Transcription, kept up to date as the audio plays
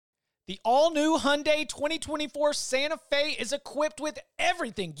The all-new Hyundai 2024 Santa Fe is equipped with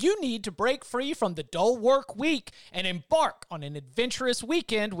everything you need to break free from the dull work week and embark on an adventurous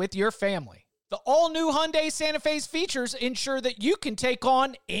weekend with your family. The all-new Hyundai Santa Fe's features ensure that you can take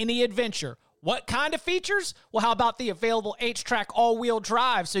on any adventure. What kind of features? Well, how about the available H-Track all-wheel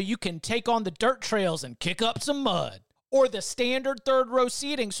drive so you can take on the dirt trails and kick up some mud? Or the standard third-row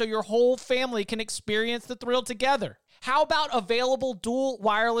seating so your whole family can experience the thrill together? How about available dual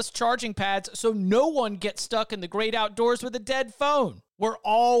wireless charging pads so no one gets stuck in the great outdoors with a dead phone? We're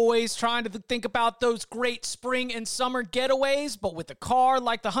always trying to think about those great spring and summer getaways, but with a car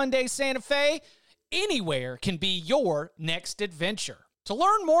like the Hyundai Santa Fe, anywhere can be your next adventure. To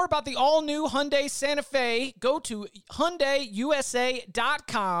learn more about the all-new Hyundai Santa Fe, go to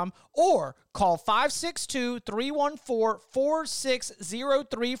HyundaiUSA.com or call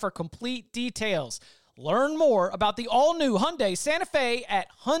 562-314-4603 for complete details. Learn more about the all-new Hyundai Santa Fe at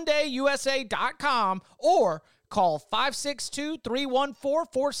HyundaiUSA.com or call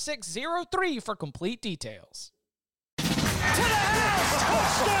 562-314-4603 for complete details. To the house!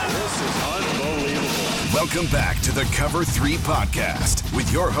 Touchdown! This is unbelievable. Welcome back to the Cover 3 podcast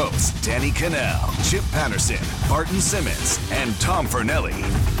with your hosts, Danny Cannell, Chip Patterson, Barton Simmons, and Tom Fornelli.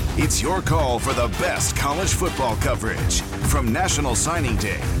 It's your call for the best college football coverage, from National Signing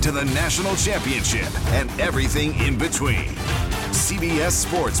Day to the National Championship and everything in between. CBS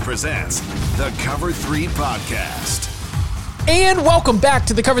Sports presents the Cover 3 podcast. And welcome back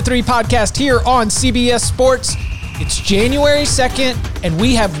to the Cover 3 podcast here on CBS Sports. It's January 2nd, and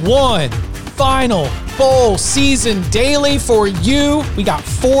we have one final bowl season daily for you. We got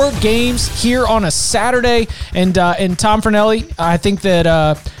 4 games here on a Saturday, and Tom Fornelli, I think that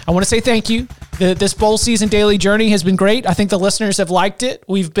I want to say thank you. This bowl season daily journey has been great. I think the listeners have liked it.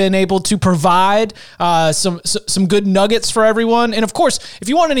 We've been able to provide some good nuggets for everyone. And of course, if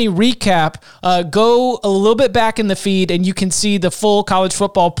you want any recap, go a little bit back in the feed and you can see the full college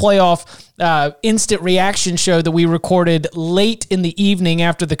football playoff instant reaction show that we recorded late in the evening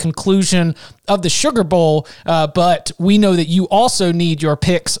after the conclusion of the Sugar Bowl. But we know that you also need your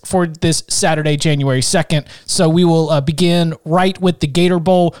picks for this Saturday, January 2nd. So we will begin right with the Gator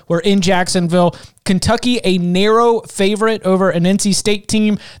Bowl. We're in Jacksonville. Kentucky, a narrow favorite over an NC State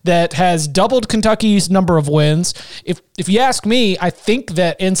team that has doubled Kentucky's number of wins. If you ask me, I think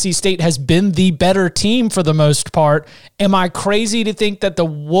that NC State has been the better team for the most part. Am I crazy to think that the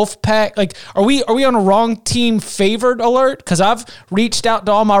Wolfpack, are we on a wrong team favored alert? Because I've reached out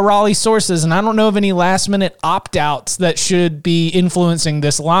to all my Raleigh sources, and I don't know of any last-minute opt-outs that should be influencing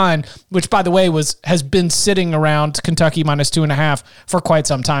this line, which, by the way, has been sitting around Kentucky minus 2.5 for quite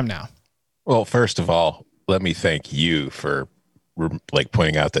some time now. Well, first of all, let me thank you for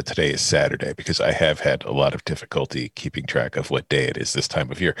pointing out that today is Saturday, because I have had a lot of difficulty keeping track of what day it is this time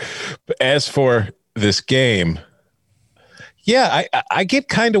of year. But as for this game, yeah, I get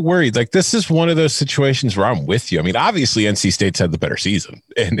kind of worried. This is one of those situations where I'm with you. I mean, obviously NC State's had the better season,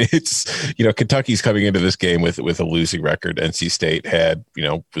 and it's, Kentucky's coming into this game with a losing record. NC State had,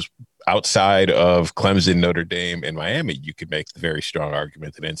 was outside of Clemson, Notre Dame, and Miami. You could make the very strong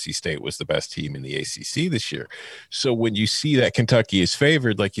argument that NC State was the best team in the ACC this year. So when you see that Kentucky is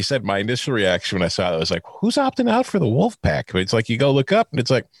favored, like you said, my initial reaction when I saw it was like, who's opting out for the Wolfpack? But it's like you go look up and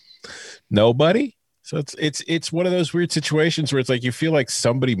it's like, nobody. So it's one of those weird situations where it's like you feel like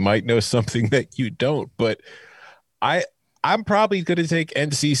somebody might know something that you don't. But I'm probably going to take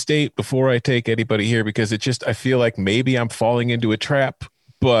NC State before I take anybody here, because I feel like maybe I'm falling into a trap,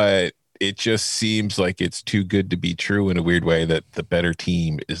 but it just seems like it's too good to be true in a weird way that the better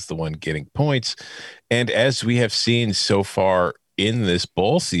team is the one getting points. And as we have seen so far in this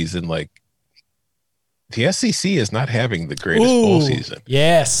bowl season, the SEC is not having the greatest bowl season.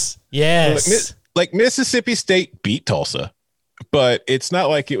 Yes. Mississippi State beat Tulsa, but it's not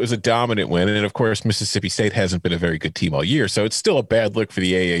like it was a dominant win. And of course, Mississippi State hasn't been a very good team all year. So it's still a bad look for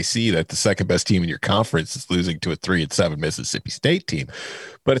the AAC that the second best team in your conference is losing to a 3-7 Mississippi State team.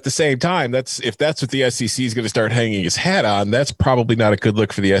 But at the same time, if that's what the SEC is going to start hanging his hat on, that's probably not a good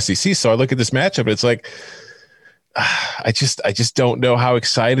look for the SEC. So I look at this matchup and it's like, I just don't know how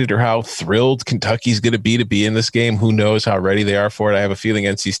excited or how thrilled Kentucky's going to be in this game. Who knows how ready they are for it? I have a feeling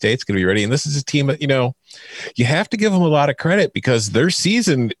NC State's going to be ready. And this is a team that, you have to give them a lot of credit, because their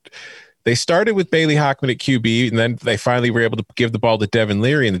season, they started with Bailey Hockman at QB, and then they finally were able to give the ball to Devin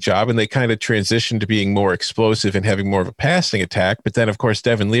Leary in the job, and they kind of transitioned to being more explosive and having more of a passing attack. But then, of course,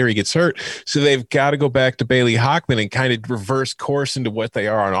 Devin Leary gets hurt, so they've got to go back to Bailey Hockman and kind of reverse course into what they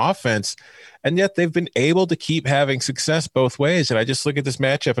are on offense. And yet they've been able to keep having success both ways. And I just look at this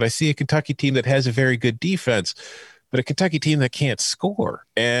matchup and I see a Kentucky team that has a very good defense. but a Kentucky team that can't score.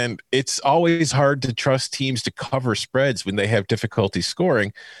 And it's always hard to trust teams to cover spreads when they have difficulty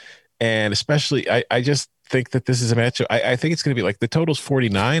scoring. And especially, I just think that this is a matchup. I think it's going to be like the total's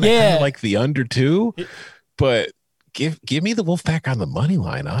 49. Yeah. I kind of like the under 2, but give me the Wolfpack on the money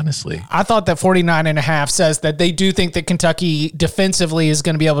line, honestly. I thought that 49.5 says that they do think that Kentucky defensively is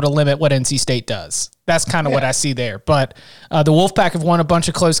going to be able to limit what NC State does. That's kind of what I see there. But the Wolfpack have won a bunch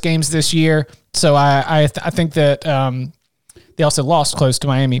of close games this year, so I think that they also lost close to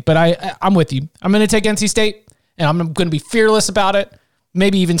Miami. But I'm with you. I'm going to take NC State, and I'm going to be fearless about it.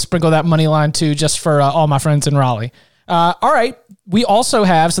 Maybe even sprinkle that money line too, just for all my friends in Raleigh. All right. We also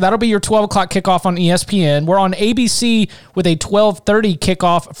have, so that'll be your 12 o'clock kickoff on ESPN. We're on ABC with a 12:30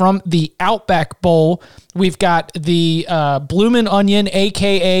 kickoff from the Outback Bowl. We've got the Bloomin' Onion,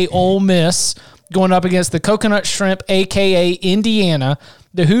 a.k.a. Ole Miss, going up against the Coconut Shrimp, a.k.a. Indiana.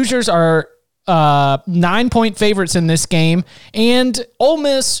 The Hoosiers are 9-point favorites in this game. And Ole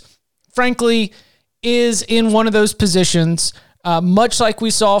Miss, frankly, is in one of those positions, much like we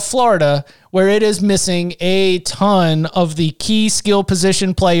saw Florida, where it is missing a ton of the key skill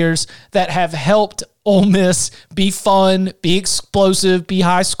position players that have helped Ole Miss be fun, be explosive, be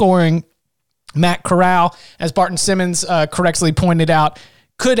high scoring. Matt Corral, as Barton Simmons correctly pointed out,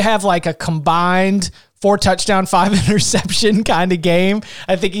 could have like a combined 4 touchdown, 5 interception kind of game.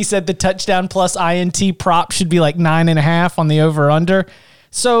 I think he said the touchdown plus INT prop should be like 9.5 on the over under.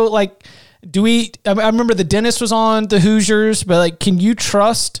 So like, I remember the dentist was on the Hoosiers, but like, can you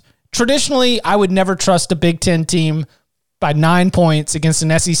trust? Traditionally, I would never trust a Big Ten team by 9 points against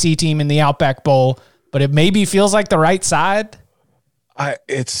an SEC team in the Outback Bowl, but it maybe feels like the right side.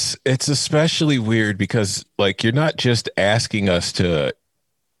 It's especially weird because like, you're not just asking us to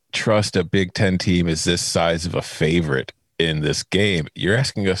trust a Big Ten team as this size of a favorite in this game. You're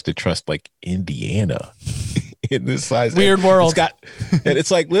asking us to trust like Indiana in this size. Weird world. And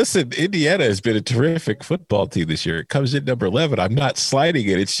it's like, listen, Indiana has been a terrific football team this year. It comes in number 11. I'm not sliding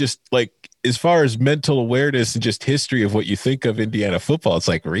it. It's just like, as far as mental awareness and just history of what you think of Indiana football, it's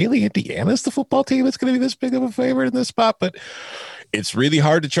like, really? Indiana's the football team that's going to be this big of a favorite in this spot? But it's really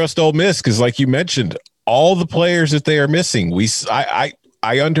hard to trust Ole Miss because, like you mentioned, all the players that they are missing,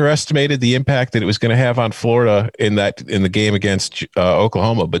 I underestimated the impact that it was going to have on Florida in the game against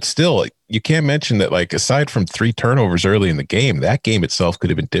Oklahoma, but still, you can't mention that. Like, aside from 3 turnovers early in the game, that game itself could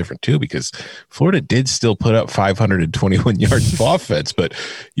have been different too, because Florida did still put up 521 yards of offense. But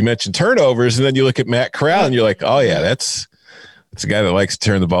you mentioned turnovers, and then you look at Matt Corral, and you're like, oh yeah, that's a guy that likes to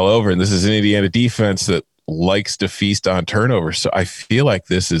turn the ball over, and this is an Indiana defense that likes to feast on turnovers. So I feel like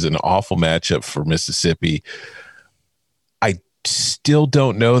this is an awful matchup for Mississippi. Still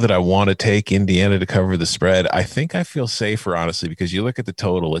don't know that I want to take Indiana to cover the spread. I think I feel safer, honestly, because you look at the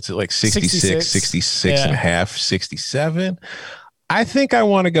total, it's at like 66 and a half, 67. I think I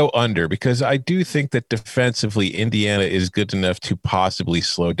want to go under because I do think that defensively Indiana is good enough to possibly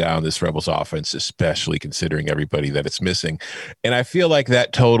slow down this Rebels offense, especially considering everybody that it's missing. And I feel like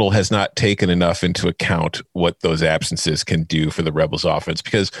that total has not taken enough into account what those absences can do for the Rebels offense,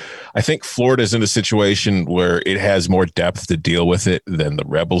 because I think Florida's in a situation where it has more depth to deal with it than the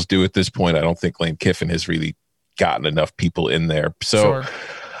Rebels do at this point. I don't think Lane Kiffin has really gotten enough people in there. So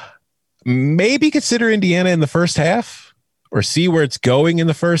maybe consider Indiana in the first half, or see where it's going in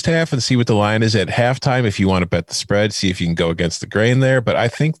the first half and see what the line is at halftime. If you want to bet the spread, see if you can go against the grain there. But I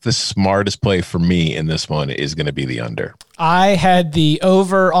think the smartest play for me in this one is going to be the under. I had the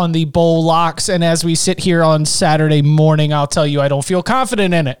over on the bowl locks, and as we sit here on Saturday morning, I'll tell you I don't feel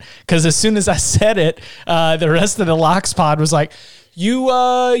confident in it, because as soon as I said it, the rest of the locks pod was like,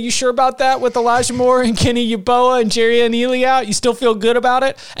 You sure about that with Elijah Moore and Kenny Yeboah and Jerry Neely out? You still feel good about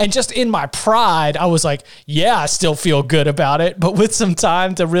it? And just in my pride, I was like, yeah, I still feel good about it. But with some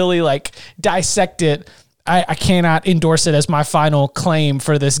time to really like dissect it, I cannot endorse it as my final claim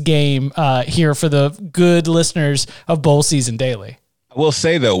for this game here for the good listeners of Bowl Season Daily. I will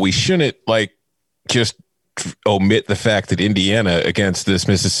say, though, we shouldn't like just omit the fact that Indiana against this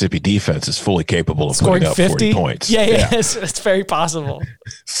Mississippi defense is fully capable of scoring putting up 40 points. Yeah. It's very possible.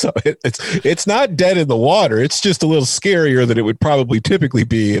 So it's not dead in the water. It's just a little scarier than it would probably typically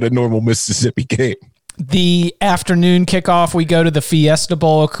be in a normal Mississippi game. The afternoon kickoff, we go to the Fiesta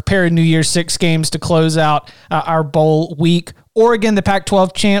Bowl, a pair of New Year's Six games to close out our bowl week. Oregon, the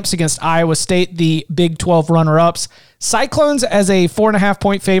Pac-12 champs, against Iowa State, the Big 12 runner-ups. Cyclones as a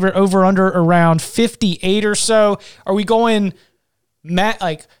 4.5-point favorite, over under around 58 or so. Are we going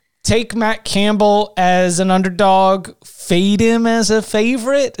take Matt Campbell as an underdog, fade him as a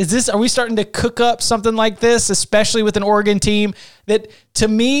favorite? Are we starting to cook up something like this, especially with an Oregon team that, to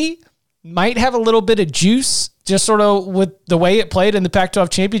me, might have a little bit of juice just sort of with the way it played in the Pac-12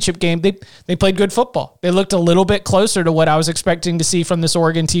 championship game, they played good football. They looked a little bit closer to what I was expecting to see from this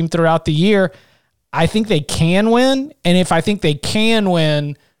Oregon team throughout the year. I think they can win. And if I think they can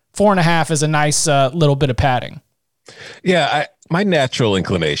win, 4.5 is a nice little bit of padding. Yeah, my natural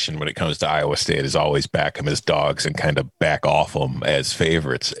inclination when it comes to Iowa State is always back them as dogs and kind of back off them as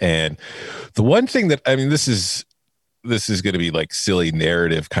favorites. And the one thing that, I mean, this is going to be like silly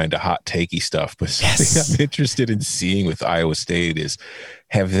narrative kind of hot takey stuff, but something I'm interested in seeing with Iowa State is,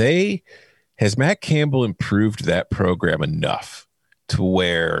 has Matt Campbell improved that program enough to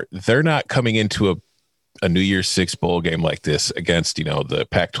where they're not coming into a New Year's Six bowl game like this against, the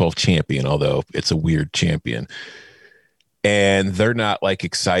Pac-12 champion, although it's a weird champion. And they're not like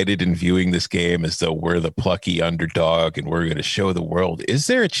excited and viewing this game as though we're the plucky underdog and we're going to show the world. Is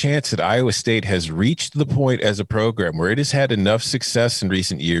there a chance that Iowa State has reached the point as a program where it has had enough success in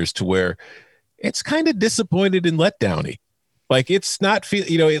recent years to where it's kind of disappointed and let downy? Like it's not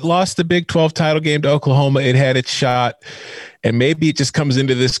it lost the Big 12 title game to Oklahoma. It had its shot. And maybe it just comes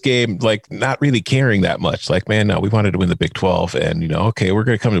into this game like not really caring that much. Like, man, no, we wanted to win the Big 12 and, okay, we're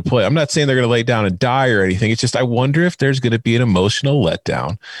going to come to play. I'm not saying they're going to lay down and die or anything. It's just I wonder if there's going to be an emotional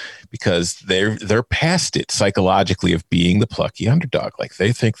letdown because they're past it psychologically of being the plucky underdog. Like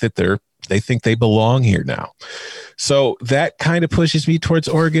they think that they belong here now. So that kind of pushes me towards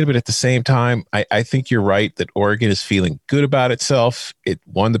Oregon. But at the same time, I think you're right that Oregon is feeling good about itself. It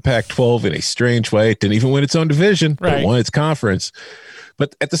won the Pac-12 in a strange way. It didn't even win its own division, but it won its conference.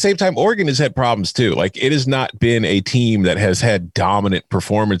 But at the same time, Oregon has had problems too. Like it has not been a team that has had dominant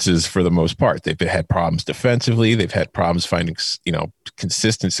performances for the most part. They've had problems defensively. They've had problems finding,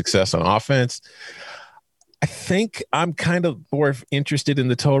 consistent success on offense. I think I'm kind of more interested in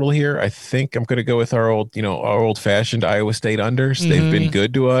the total here. I think I'm going to go with our old-fashioned Iowa State unders. Mm-hmm. They've been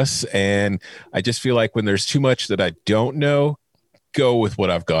good to us, and I just feel like when there's too much that I don't know, go with what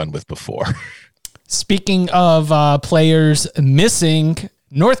I've gone with before. Speaking of players missing,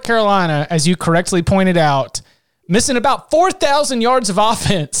 North Carolina, as you correctly pointed out, missing about 4,000 yards of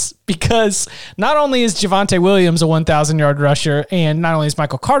offense because not only is Javonte Williams a 1,000-yard rusher and not only is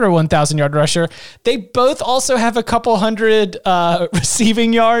Michael Carter a 1,000-yard rusher, they both also have a couple hundred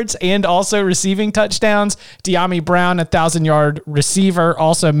receiving yards and also receiving touchdowns. De'Ami Brown, a 1,000-yard receiver,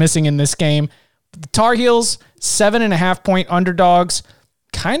 also missing in this game. The Tar Heels, 7.5-point underdogs,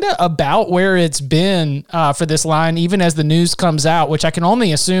 kind of about where it's been for this line, even as the news comes out, which I can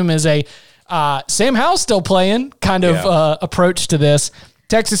only assume is a Sam Howell's still playing kind of approach to this.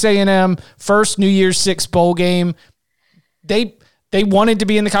 Texas A&M, first New Year's Six bowl game. They wanted to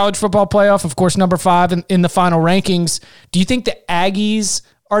be in the college football playoff, of course, number 5 in the final rankings. Do you think the Aggies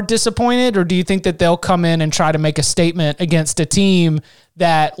are disappointed, or do you think that they'll come in and try to make a statement against a team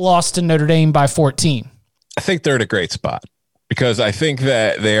that lost to Notre Dame by 14? I think they're in a great spot because I think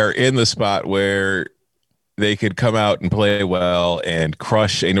that they are in the spot where they could come out and play well and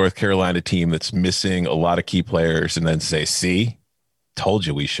crush a North Carolina team that's missing a lot of key players and then say, see, told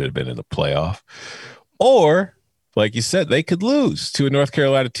you we should have been in the playoff. Or, like you said, they could lose to a North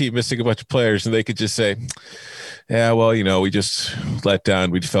Carolina team missing a bunch of players and they could just say, yeah, well, we just let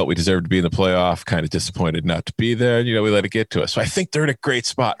down. We felt we deserved to be in the playoff, kind of disappointed not to be there. We let it get to us. So I think they're in a great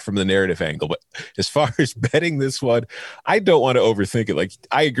spot from the narrative angle. But as far as betting this one, I don't want to overthink it. Like,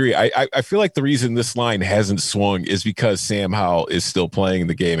 I agree. I feel like the reason this line hasn't swung is because Sam Howell is still playing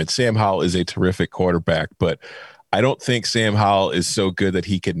the game. And Sam Howell is a terrific quarterback. But I don't think Sam Howell is so good that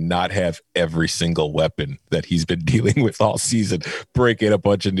he can not have every single weapon that he's been dealing with all season, break in a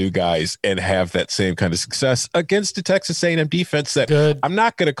bunch of new guys and have that same kind of success against the Texas A&M defense that I'm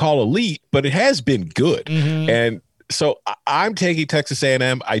not going to call elite, but it has been good. Mm-hmm. And so I'm taking Texas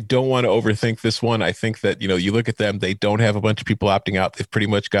A&M. I don't want to overthink this one. I think that, you look at them, they don't have a bunch of people opting out. They've pretty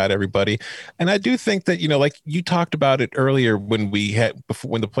much got everybody. And I do think that, like you talked about it earlier when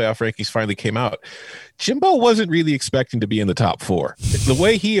when the playoff rankings finally came out, Jimbo wasn't really expecting to be in the top 4. The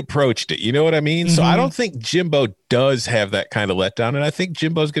way he approached it, you know what I mean? Mm-hmm. So I don't think Jimbo does have that kind of letdown. And I think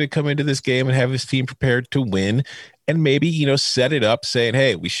Jimbo's going to come into this game and have his team prepared to win. And maybe, set it up saying,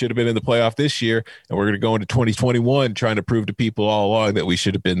 hey, we should have been in the playoff this year. And we're going to go into 2021 trying to prove to people all along that we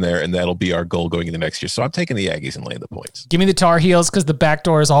should have been there. And that'll be our goal going into next year. So I'm taking the Aggies and laying the points. Give me the Tar Heels because the back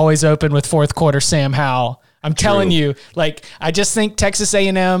door is always open with fourth quarter Sam Howell. I'm telling you, I just think Texas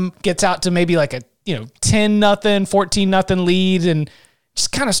A&M gets out to maybe like a 10-0, 14-0 lead and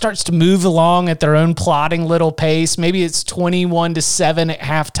just kind of starts to move along at their own plodding little pace. Maybe it's 21-7 at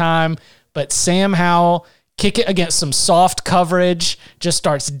halftime. But Sam Howell kick it against some soft coverage, just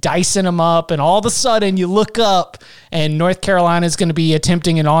starts dicing them up, and all of a sudden you look up and North Carolina is going to be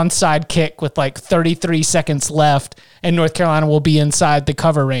attempting an onside kick with like 33 seconds left, and North Carolina will be inside the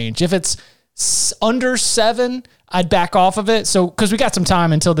cover range. If it's under 7, I'd back off of it. So, because we got some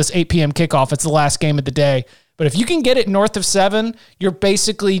time until this 8 p.m. kickoff. It's the last game of the day. But if you can get it north of 7, you're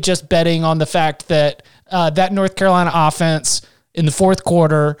basically just betting on the fact that that North Carolina offense in the fourth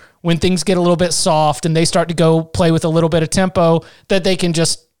quarter, when things get a little bit soft and they start to go play with a little bit of tempo, that they can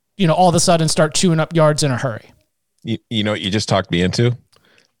just, all of a sudden start chewing up yards in a hurry. You know what you just talked me into?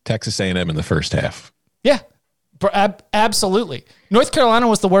 Texas A&M in the first half. Yeah, absolutely. North Carolina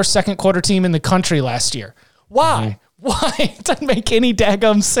was the worst second quarter team in the country last year. Why? Mm-hmm. Why? It doesn't make any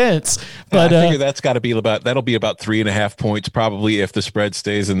daggum sense. But I figure that'll be about 3.5 points probably if the spread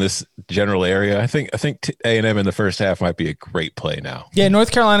stays in this general area. I think A&M in the first half might be a great play now. Yeah, North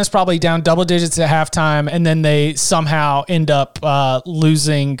Carolina's probably down double digits at halftime, and then they somehow end up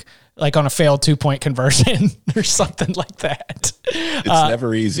losing like on a failed 2-point conversion or something like that. It's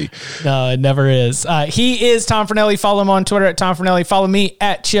never easy. No, it never is. He is Tom Fornelli. Follow him on Twitter at Tom Fornelli. Follow me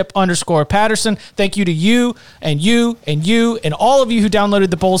at Chip_Patterson. Thank you to you and you and you and all of you who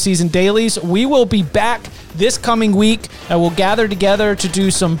downloaded the bowl season dailies. We will be back this coming week. We'll gather together to do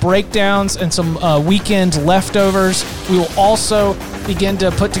some breakdowns and some weekend leftovers. We will also begin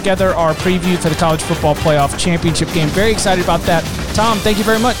to put together our preview for the College Football Playoff Championship game. Very excited about that. Tom, thank you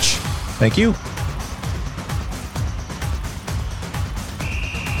very much. Thank you.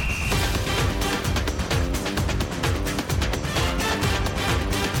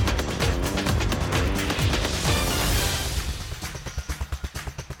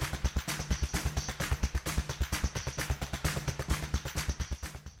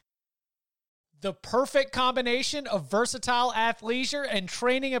 The perfect combination of versatile athleisure and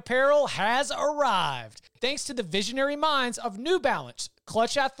training apparel has arrived. Thanks to the visionary minds of New Balance,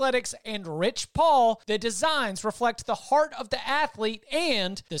 Clutch Athletics, and Rich Paul, the designs reflect the heart of the athlete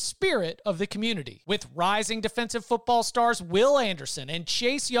and the spirit of the community. With rising defensive football stars Will Anderson and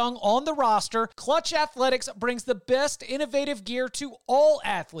Chase Young on the roster, Clutch Athletics brings the best innovative gear to all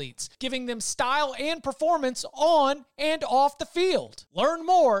athletes, giving them style and performance on and off the field. Learn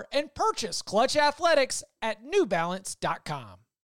more and purchase Clutch Athletics at newbalance.com.